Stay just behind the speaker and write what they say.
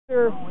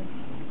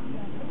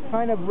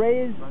kind of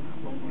raised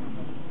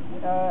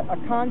a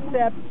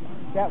concept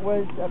that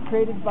was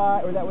created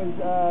by, or that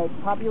was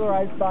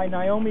popularized by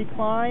Naomi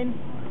Klein,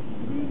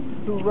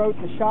 who wrote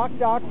The Shock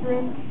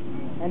Doctrine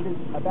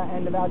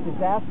and about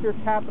disaster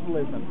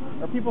capitalism.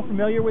 Are people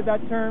familiar with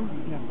that term?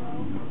 No.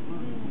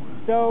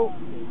 So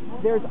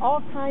there's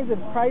all kinds of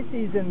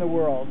crises in the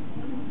world,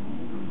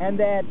 and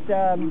that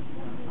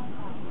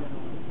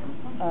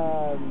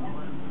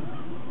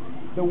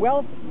the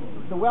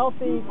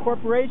wealthy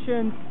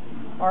corporations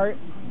are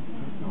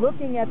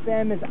looking at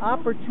them as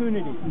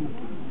opportunities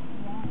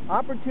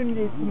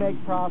to make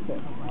profit.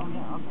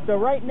 So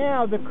right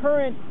now, the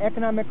current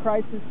economic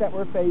crisis that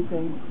we're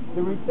facing,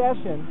 the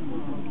recession,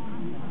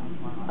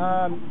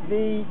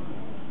 the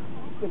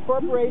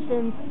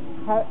corporations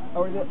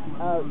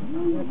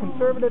the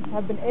conservatives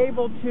have been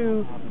able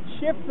to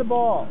shift the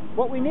ball.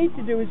 What we need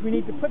to do is we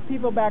need to put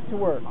people back to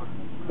work.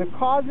 The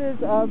causes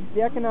of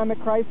the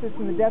economic crisis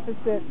and the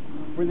deficit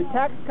were the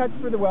tax cuts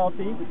for the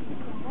wealthy,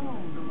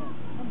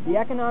 the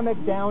economic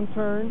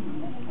downturn,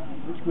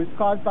 which was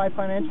caused by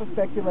financial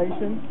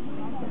speculation,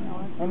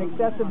 and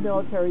excessive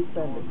military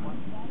spending.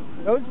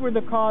 Those were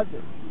the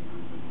causes.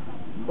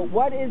 But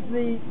what is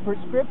the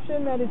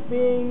prescription that is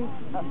being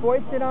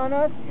foisted on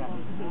us?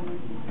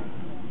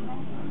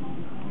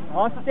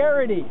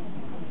 Austerity.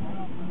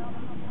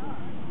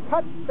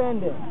 Cut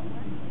spending.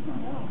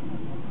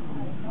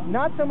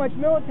 Not so much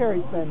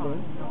military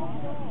spending,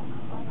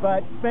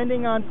 but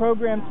spending on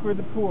programs for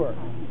the poor.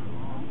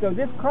 So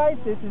this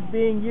crisis is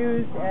being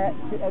used as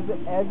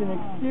an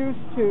excuse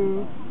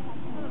to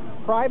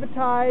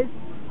privatize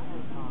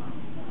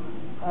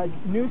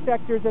new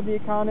sectors of the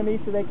economy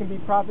so they can be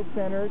profit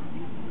centers,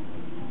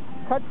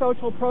 cut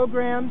social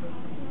programs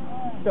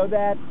so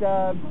that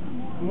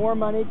more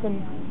money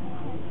can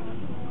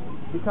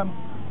become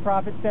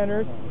profit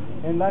centers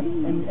and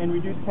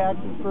reduce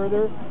taxes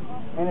further,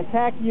 and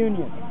attack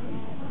unions.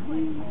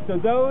 So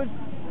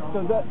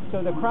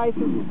the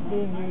crisis is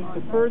being used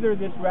to further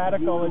this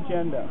radical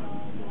agenda.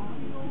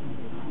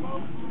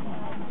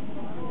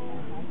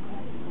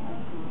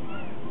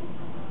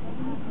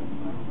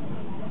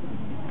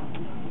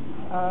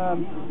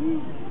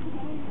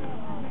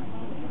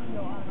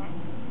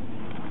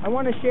 I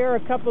want to share a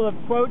couple of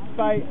quotes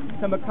by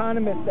some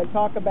economists that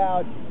talk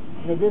about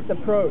this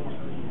approach.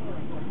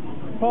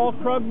 Paul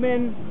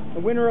Krugman, the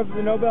winner of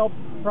the Nobel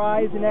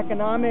Prize in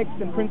Economics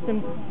and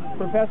Princeton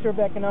professor of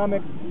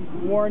economics,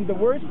 warned the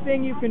worst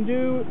thing you can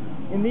do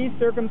in these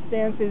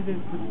circumstances is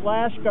to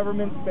slash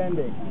government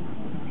spending,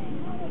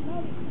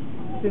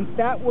 since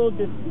that will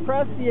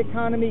depress the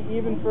economy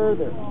even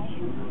further.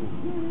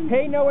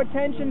 Pay no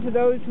attention to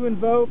those who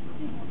invoke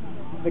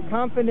the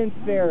confidence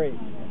fairy,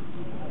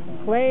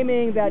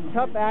 claiming that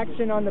tough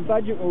action on the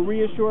budget will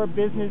reassure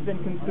business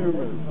and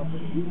consumers,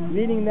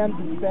 leading them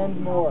to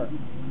spend more.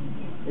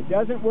 It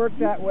doesn't work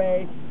that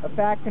way, a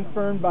fact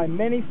confirmed by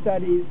many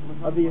studies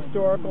of the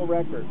historical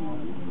record.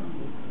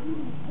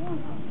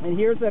 And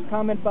here's a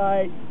comment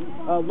by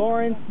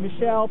Lawrence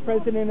Michel,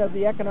 president of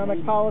the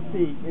Economic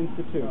Policy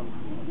Institute.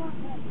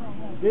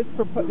 This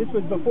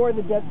was before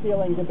the debt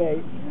ceiling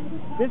debate.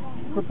 This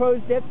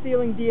proposed debt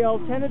ceiling deal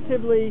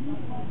tentatively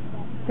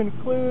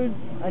concludes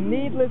a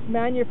needless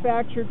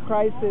manufactured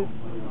crisis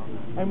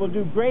and will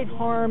do great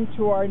harm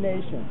to our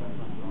nation.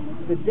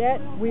 The debt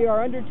we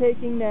are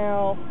undertaking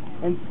now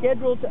and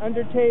scheduled to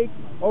undertake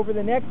over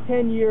the next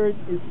 10 years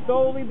is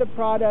solely the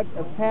product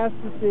of past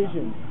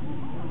decisions,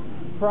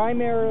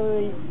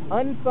 primarily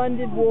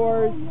unfunded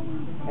wars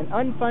and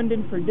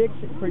unfunded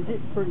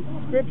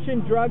prescription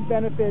drug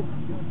benefits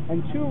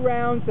and 2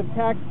 rounds of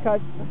tax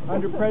cuts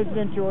under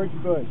President George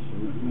Bush.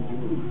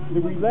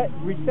 The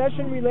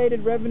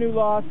recession-related revenue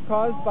loss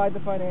caused by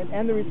the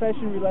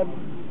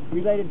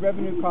recession-related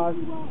revenue costs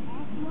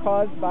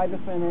caused by the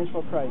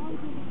financial crisis.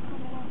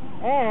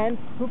 And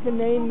who can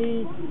name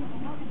me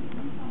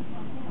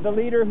the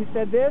leader who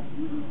said this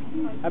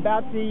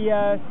about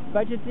the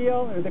budget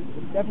deal or the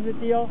deficit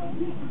deal?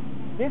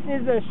 This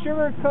is a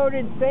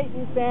sugar-coated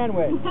Satan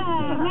sandwich.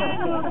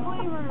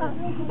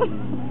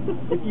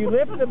 If you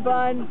lift the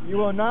bun, you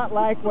will not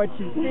like what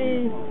you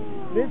see.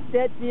 This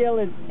debt deal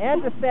is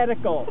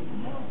antithetical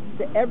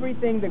to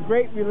everything the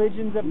great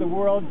religions of the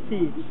world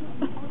teach,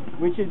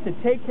 which is to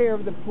take care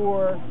of the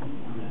poor,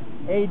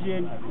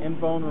 aged, and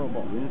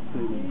vulnerable.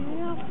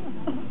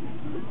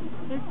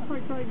 They're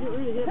probably trying to get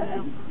rid of him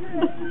now.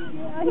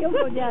 He'll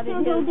go down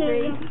in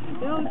history.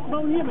 They'll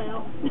vote him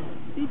out.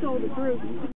 He told the truth.